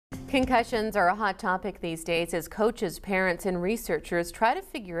Concussions are a hot topic these days as coaches, parents, and researchers try to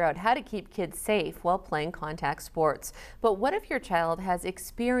figure out how to keep kids safe while playing contact sports. But what if your child has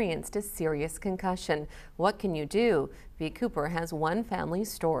experienced a serious concussion? What can you do? V. Cooper has one family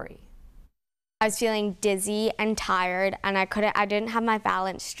story. I was feeling dizzy and tired, and I didn't have my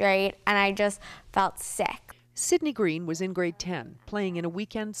balance straight, and I just felt sick. Sydney Green was in grade 10, playing in a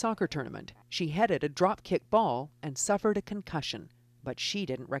weekend soccer tournament. She headed a drop kick ball and suffered a concussion. But she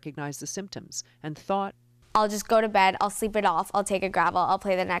didn't recognize the symptoms and thought, I'll just go to bed, I'll sleep it off, I'll take a gravel, I'll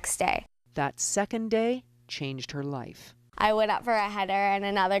play the next day. That second day changed her life. I went up for a header and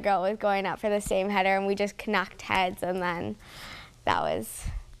another girl was going up for the same header, and we just connect heads, and then that was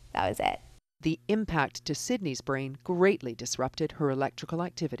it. The impact to Sydney's brain greatly disrupted her electrical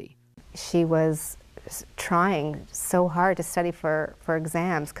activity. She was trying so hard to study for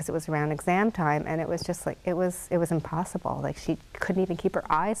exams because it was around exam time, and it was just like it was impossible. Like, she couldn't even keep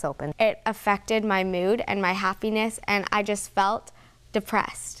her eyes open. It affected my mood and my happiness, and I just felt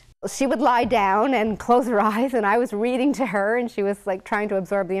depressed. She would lie down and close her eyes, and I was reading to her, and she was like trying to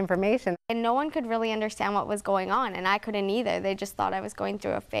absorb the information. And no one could really understand what was going on, and I couldn't either. They just thought I was going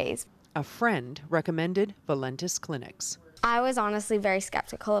through a phase. A friend recommended Valentus Clinics. I was honestly very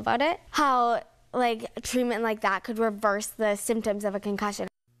skeptical about it. How treatment like that could reverse the symptoms of a concussion.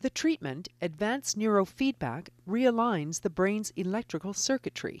 The treatment, advanced neurofeedback, realigns the brain's electrical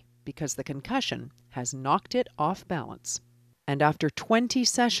circuitry because the concussion has knocked it off balance. And after 20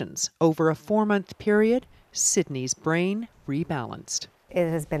 sessions over a 4-month period, Sydney's brain rebalanced. It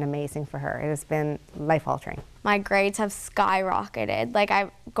has been amazing for her. It has been life-altering. My grades have skyrocketed.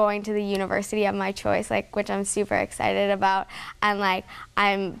 I'm going to the university of my choice, which I'm super excited about. And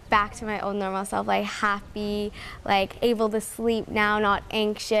I'm back to my old normal self, happy, able to sleep now, not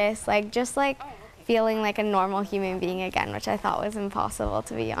anxious, just feeling like a normal human being again, which I thought was impossible,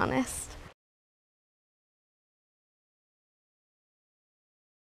 to be honest.